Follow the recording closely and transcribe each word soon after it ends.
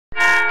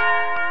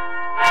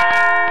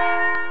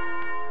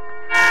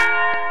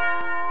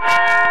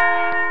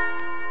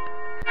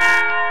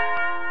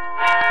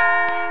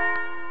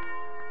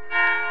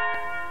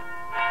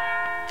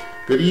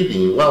Good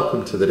evening.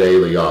 Welcome to the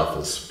Daily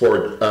Office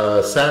for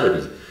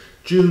Saturday,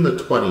 June the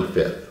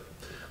 25th.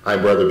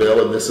 I'm Brother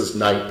Bill, and this is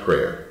night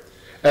prayer.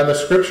 And the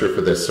scripture for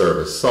this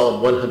service,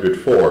 Psalm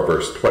 104,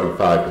 verse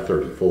 25 to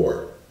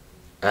 34.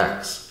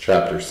 Acts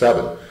chapter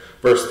 7,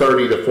 verse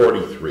 30 to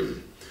 43.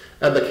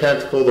 And the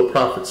canticle, the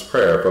prophet's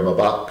prayer from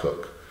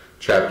Habakkuk,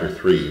 chapter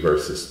 3,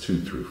 verses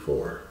 2 through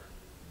 4.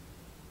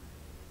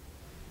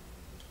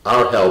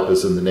 Our help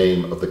is in the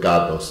name of the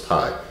God Most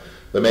High,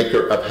 the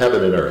maker of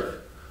heaven and earth.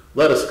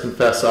 Let us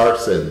confess our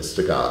sins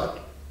to God.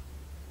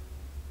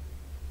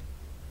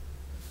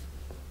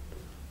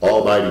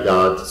 Almighty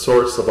God,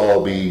 source of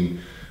all being,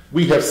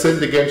 we have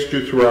sinned against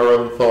you through our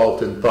own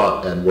fault in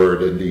thought and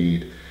word and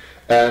deed,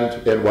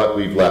 and in what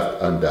we've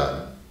left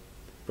undone.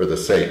 For the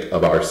sake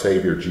of our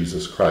Savior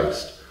Jesus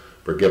Christ,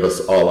 forgive us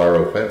all our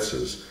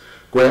offenses.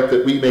 Grant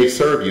that we may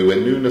serve you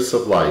in newness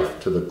of life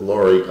to the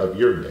glory of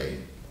your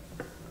name.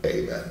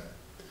 Amen.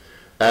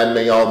 And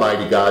may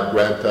Almighty God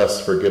grant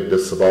us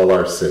forgiveness of all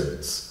our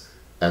sins,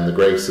 and the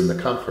grace and the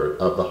comfort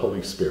of the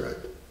Holy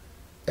Spirit.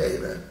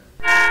 Amen.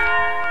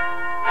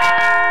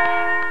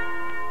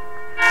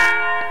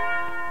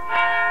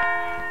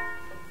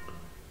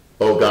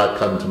 O God,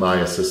 come to my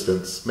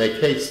assistance.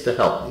 Make haste to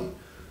help me.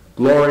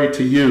 Glory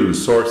to you,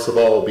 source of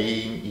all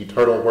being,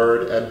 eternal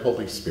Word and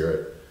Holy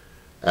Spirit,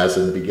 as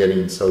in the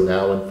beginning, so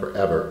now and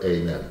forever.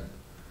 Amen.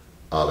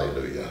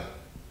 Alleluia.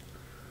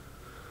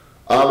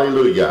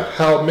 Alleluia.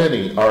 How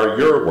many are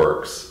your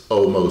works,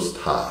 O Most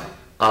High?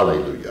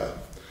 Alleluia.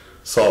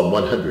 Psalm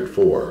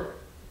 104.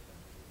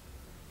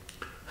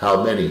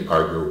 How many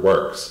are your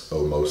works,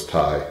 O Most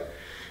High?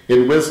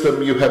 In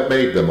wisdom you have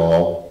made them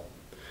all.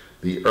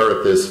 The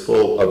earth is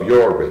full of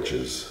your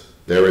riches.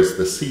 There is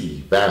the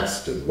sea,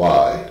 vast and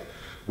wide,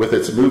 with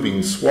its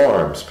moving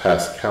swarms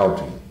past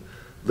counting,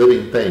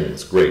 living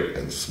things great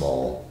and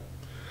small.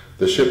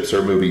 The ships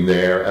are moving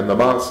there, and the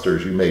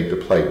monsters you made to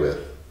play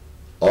with.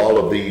 All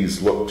of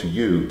these look to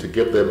you to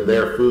give them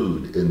their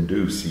food in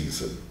due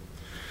season.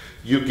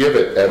 You give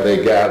it, and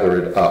they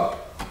gather it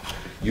up.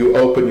 You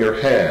open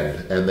your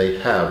hand, and they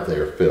have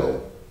their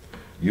fill.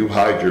 You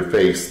hide your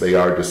face, they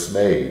are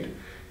dismayed.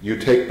 You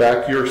take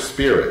back your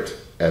spirit,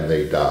 and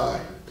they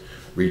die,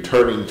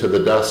 returning to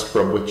the dust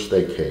from which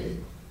they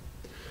came.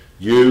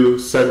 You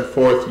send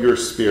forth your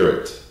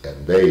spirit,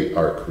 and they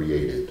are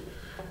created,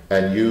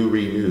 and you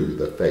renew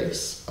the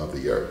face of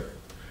the earth.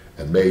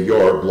 And may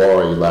your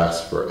glory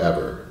last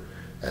forever,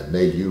 and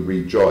may you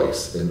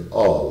rejoice in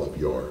all of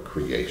your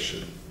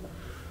creation.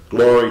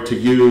 Glory to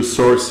you,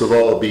 source of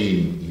all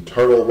being,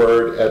 eternal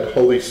Word and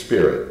Holy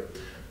Spirit,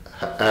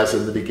 as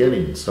in the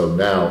beginning, so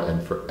now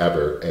and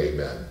forever.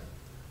 Amen.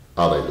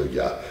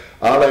 Alleluia.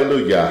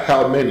 Alleluia.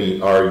 How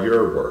many are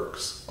your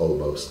works, O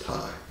Most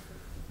High?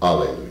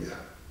 Alleluia.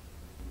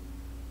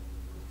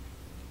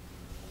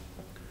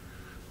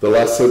 The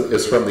lesson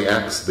is from the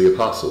Acts of the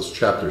Apostles,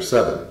 chapter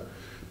 7,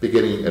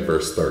 beginning at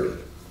verse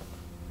 30.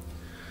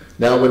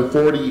 Now when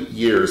 40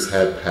 years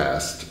had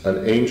passed,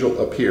 an angel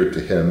appeared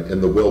to him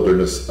in the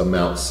wilderness of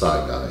Mount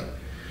Sinai,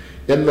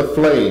 in the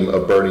flame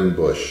of burning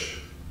bush.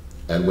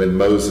 And when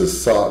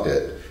Moses saw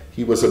it,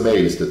 he was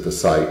amazed at the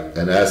sight,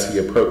 and as he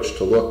approached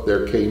to look,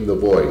 there came the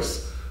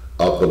voice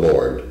of the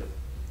Lord.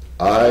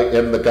 I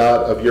am the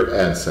God of your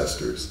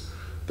ancestors,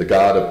 the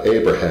God of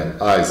Abraham,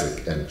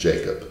 Isaac, and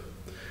Jacob.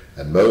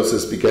 And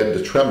Moses began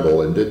to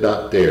tremble and did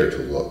not dare to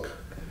look.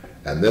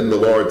 And then the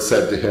Lord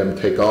said to him,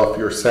 Take off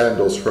your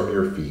sandals from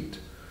your feet,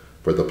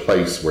 for the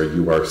place where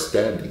you are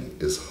standing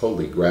is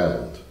holy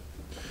ground.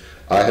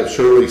 I have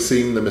surely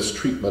seen the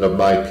mistreatment of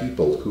my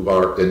people who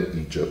are in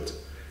Egypt,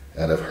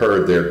 and have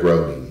heard their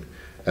groaning,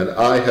 and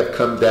I have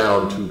come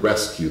down to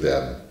rescue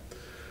them.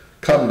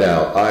 Come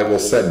now, I will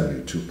send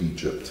you to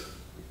Egypt.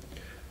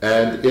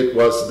 And it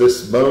was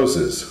this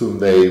Moses whom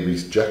they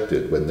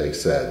rejected when they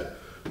said,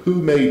 Who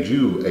made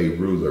you a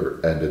ruler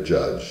and a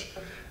judge?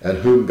 And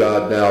whom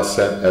God now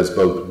sent as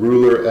both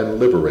ruler and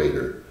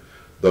liberator,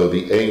 through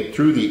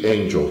the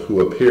angel who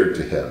appeared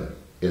to him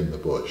in the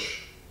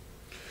bush.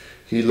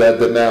 He led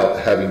them out,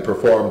 having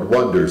performed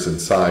wonders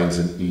and signs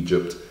in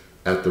Egypt,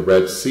 at the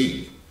Red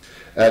Sea,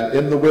 and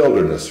in the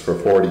wilderness for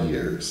 40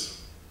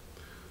 years.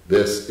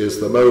 This is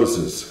the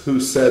Moses who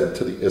said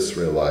to the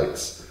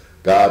Israelites,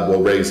 God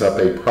will raise up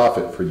a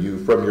prophet for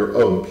you from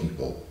your own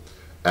people,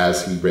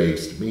 as he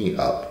raised me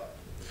up.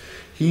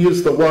 He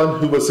is the one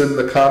who was in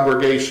the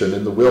congregation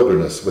in the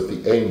wilderness with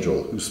the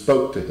angel who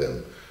spoke to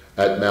him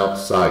at Mount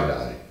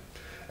Sinai,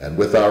 and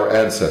with our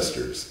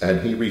ancestors,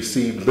 and he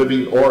received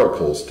living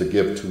oracles to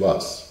give to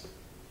us.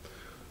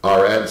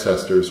 Our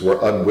ancestors were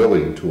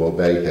unwilling to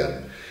obey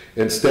him.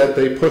 Instead,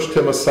 they pushed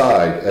him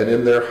aside, and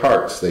in their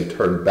hearts they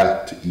turned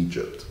back to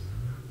Egypt,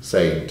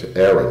 saying to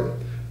Aaron,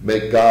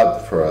 Make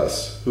God for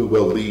us, who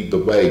will lead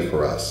the way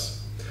for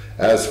us.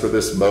 As for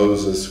this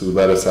Moses who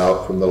led us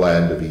out from the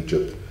land of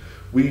Egypt,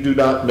 we do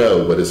not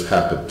know what has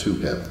happened to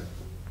him.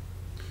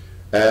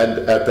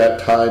 And at that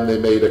time they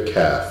made a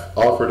calf,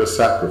 offered a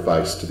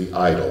sacrifice to the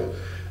idol,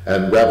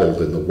 and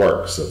reveled in the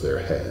works of their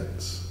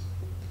hands.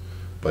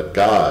 But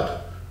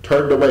God,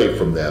 turned away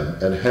from them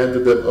and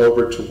handed them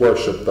over to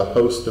worship the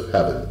host of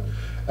heaven,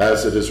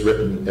 as it is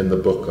written in the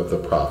book of the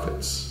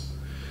prophets.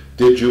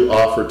 Did you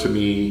offer to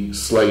me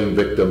slain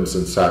victims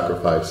and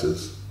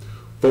sacrifices?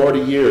 40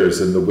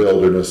 years in the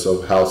wilderness,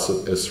 O house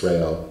of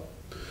Israel.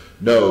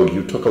 No,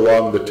 you took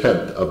along the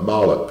tent of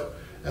Moloch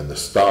and the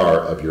star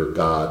of your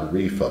god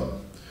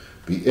Rephaim,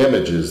 the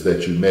images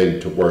that you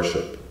made to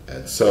worship,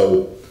 and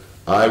so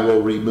I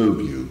will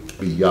remove you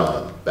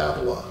beyond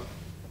Babylon.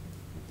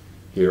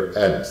 Here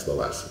ends the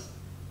lesson.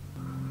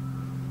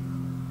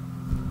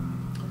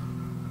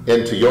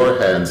 Into your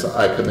hands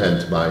I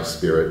commend my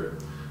spirit,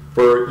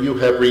 for you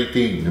have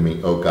redeemed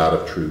me, O God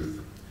of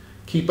truth.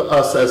 Keep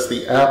us as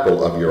the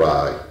apple of your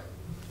eye.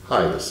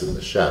 Hide us in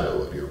the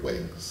shadow of your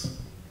wings.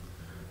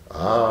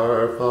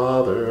 Our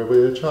Father,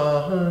 which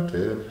art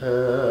in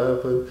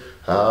heaven,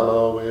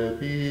 hallowed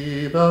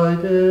be thy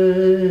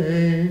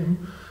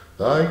name.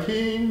 Thy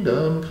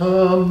kingdom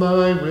come,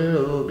 thy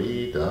will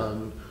be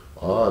done,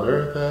 on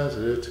earth as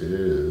it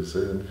is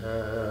in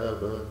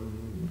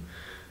heaven.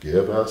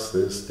 Give us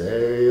this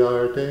day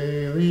our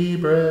daily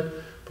bread,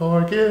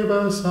 forgive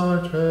us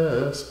our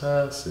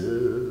trespasses,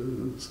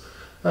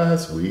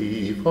 as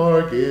we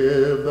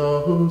forgive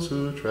those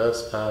who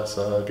trespass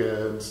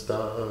against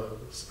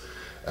us.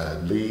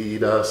 And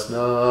lead us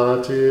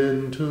not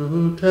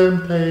into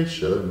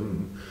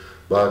temptation,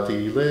 but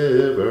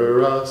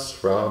deliver us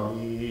from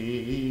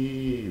evil.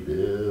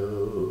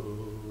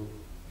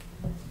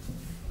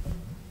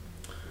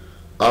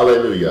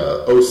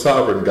 Alleluia. O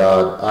sovereign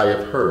God, I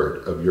have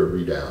heard of your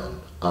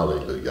renown.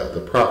 Alleluia.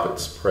 The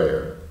prophet's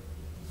prayer.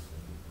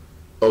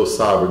 O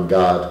sovereign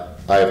God,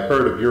 I have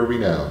heard of your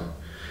renown,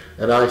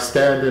 and I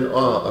stand in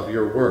awe of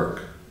your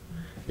work.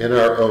 In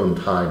our own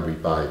time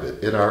revive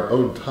it. In our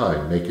own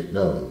time make it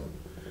known.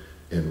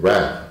 In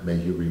wrath may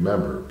you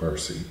remember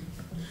mercy.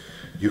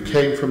 You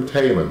came from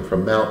Teman,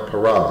 from Mount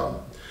Paran.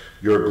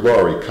 Your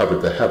glory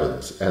covered the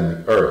heavens, and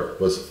the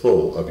earth was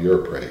full of your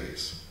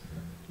praise.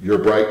 Your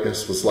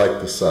brightness was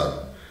like the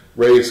sun.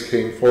 Rays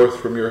came forth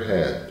from your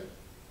hand,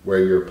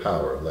 where your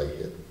power lay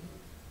hidden.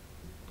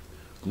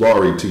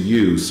 Glory to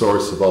you,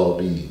 source of all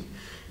being,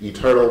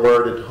 eternal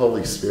Word and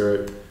Holy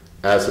Spirit,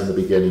 as in the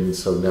beginning,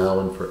 so now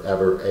and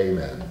forever.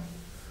 Amen.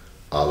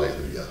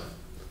 Alleluia.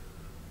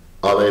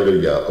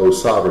 Alleluia. O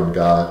sovereign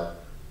God,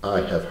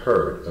 I have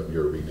heard of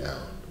your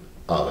renown.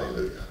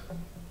 Alleluia.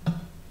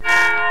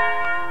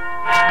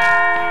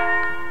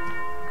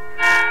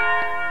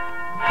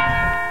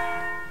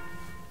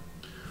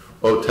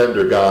 O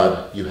tender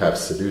God, you have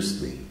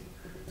seduced me,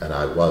 and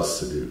I was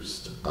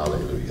seduced.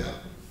 Alleluia.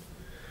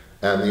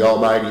 And the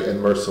Almighty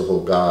and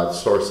merciful God,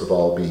 source of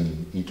all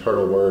being,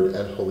 eternal Word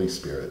and Holy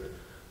Spirit,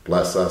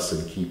 bless us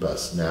and keep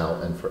us now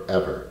and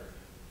forever.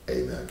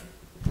 Amen.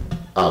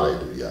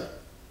 Alleluia.